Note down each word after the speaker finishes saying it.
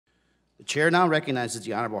The chair now recognizes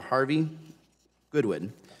the Honorable Harvey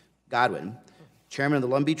Godwin, Chairman of the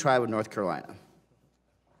Lumbee Tribe of North Carolina.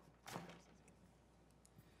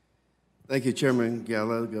 Thank you, Chairman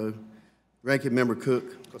Gallego, Ranking Member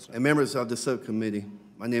Cook, and members of the subcommittee.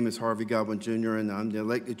 My name is Harvey Godwin, Jr., and I'm the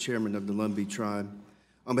elected chairman of the Lumbee Tribe.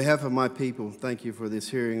 On behalf of my people, thank you for this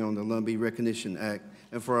hearing on the Lumbee Recognition Act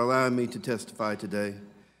and for allowing me to testify today.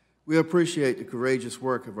 We appreciate the courageous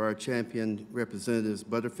work of our champion representatives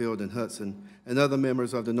Butterfield and Hudson and other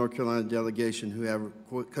members of the North Carolina delegation who have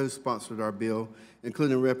co-sponsored our bill,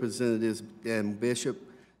 including Representatives Dan Bishop,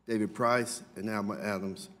 David Price, and Alma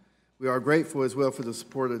Adams. We are grateful as well for the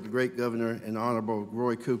support of the great Governor and Honorable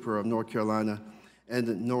Roy Cooper of North Carolina and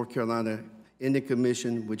the North Carolina Indian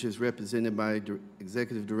Commission, which is represented by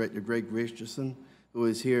Executive Director Greg Richardson, who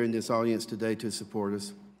is here in this audience today to support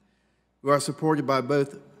us. We are supported by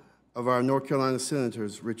both of our North Carolina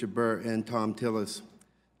Senators, Richard Burr and Tom Tillis.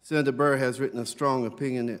 Senator Burr has written a strong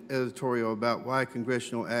opinion editorial about why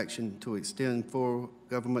congressional action to extend full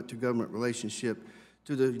government-to-government relationship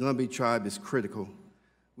to the Lumbee Tribe is critical.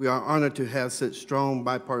 We are honored to have such strong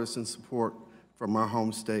bipartisan support from our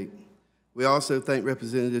home state. We also thank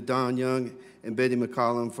Representative Don Young and Betty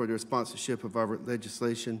McCollum for their sponsorship of our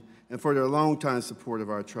legislation and for their longtime support of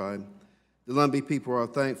our tribe. The Lumbee people are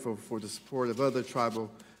thankful for the support of other tribal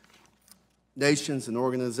nations and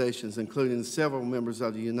organizations, including several members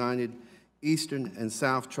of the United Eastern and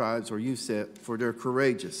South Tribes, or USET, for their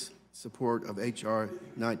courageous support of H.R.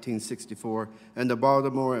 1964 and the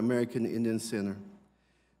Baltimore American Indian Center.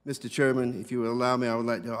 Mr. Chairman, if you would allow me, I would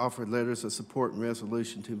like to offer letters of support and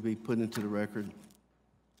resolution to be put into the record.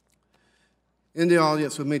 In the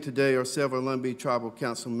audience with me today are several Lumbee Tribal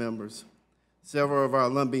Council members, several of our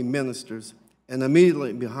Lumbee ministers, and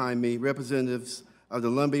immediately behind me, representatives of the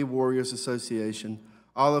Lumbee Warriors Association,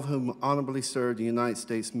 all of whom honorably served the United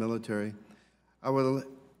States military. I will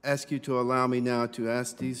ask you to allow me now to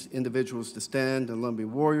ask these individuals to stand, the Lumbee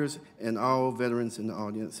Warriors, and all veterans in the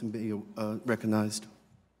audience, and be recognized.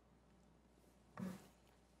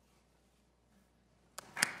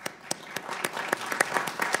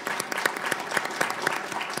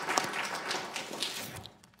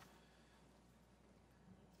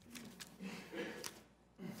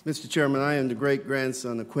 Mr. Chairman, I am the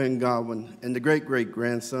great-grandson of Quinn Godwin and the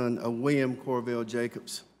great-great-grandson of William Corville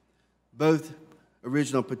Jacobs, both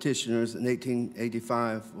original petitioners in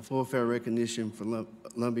 1885 for full fair recognition for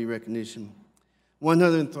Lumbee recognition.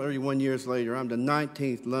 131 years later, I'm the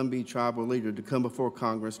 19th Lumbee tribal leader to come before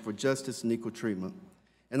Congress for justice and equal treatment.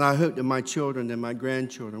 And I hope that my children and my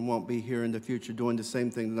grandchildren won't be here in the future doing the same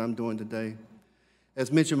thing that I'm doing today.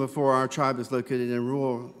 As mentioned before, our tribe is located in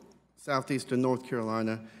rural southeastern North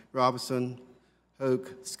Carolina, Robeson,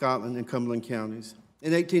 Hoke, Scotland, and Cumberland counties.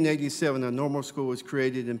 In 1887, a normal school was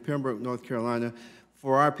created in Pembroke, North Carolina,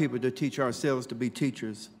 for our people to teach ourselves to be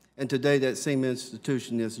teachers. And today, that same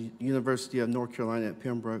institution is University of North Carolina at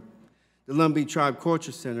Pembroke. The Lumbee Tribe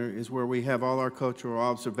Culture Center is where we have all our cultural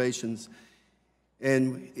observations,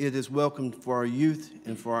 and it is welcomed for our youth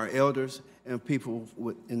and for our elders and people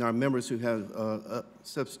and our members who have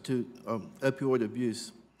substitute opioid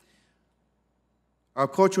abuse. Our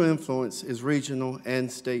cultural influence is regional and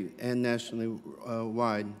state and nationally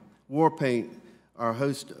wide. War Paint, our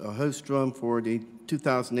host drum for the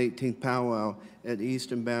 2018 powwow at the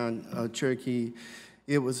Eastern Bound Cherokee,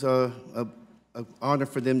 it was an honor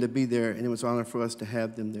for them to be there, and it was an honor for us to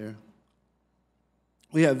have them there.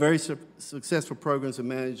 We have very successful programs of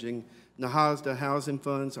managing NAHASDA housing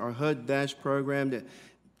funds, our HUD-DASH program that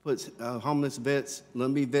puts homeless vets,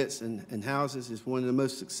 Lumbee vets in houses is one of the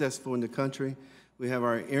most successful in the country. We have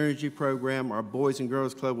our energy program, our Boys and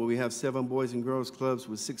Girls Club, where we have 7 Boys and Girls Clubs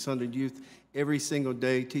with 600 youth every single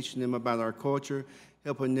day, teaching them about our culture,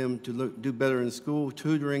 helping them to do better in school,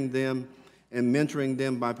 tutoring them, and mentoring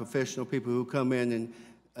them by professional people who come in and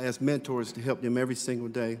as mentors to help them every single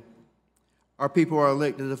day. Our people are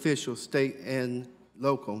elected officials, state and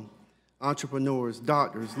local, entrepreneurs,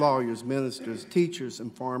 doctors, lawyers, ministers, teachers,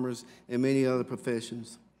 and farmers, and many other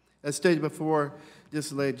professions. As stated before,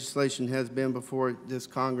 this legislation has been before this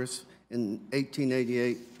Congress in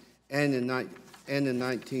 1888 and in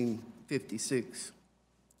 1956.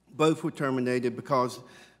 Both were terminated because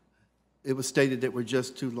it was stated that we're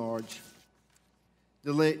just too large.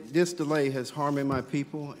 This delay has harmed my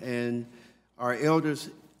people, and our elders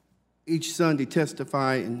each Sunday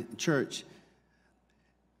testify in church.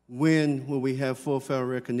 When will we have full federal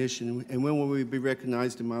recognition, and when will we be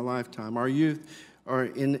recognized in my lifetime? Our youth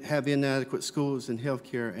have inadequate schools and health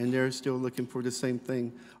care, and they're still looking for the same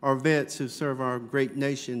thing. Our vets who serve our great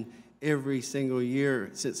nation every single year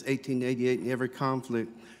since 1888 in every conflict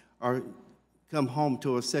or come home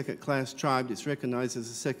to a second-class tribe that's recognized as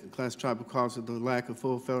a second-class tribe because of the lack of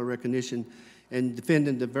full federal recognition and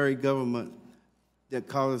defending the very government that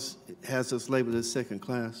has us labeled as second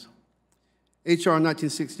class. H.R.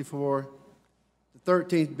 1964, the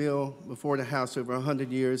 13th bill before the House over 100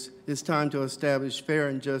 years, it's time to establish fair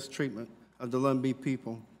and just treatment of the Lumbee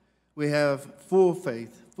people. We have full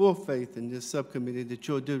faith in this subcommittee that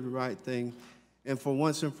you'll do the right thing and for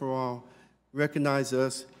once and for all recognize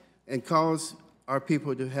us and cause our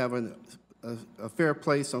people to have a fair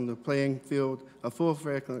place on the playing field, a full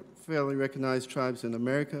fairly recognized tribes in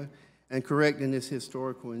America, and correcting this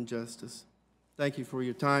historical injustice. Thank you for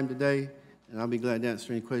your time today, and I'll be glad to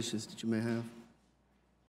answer any questions that you may have.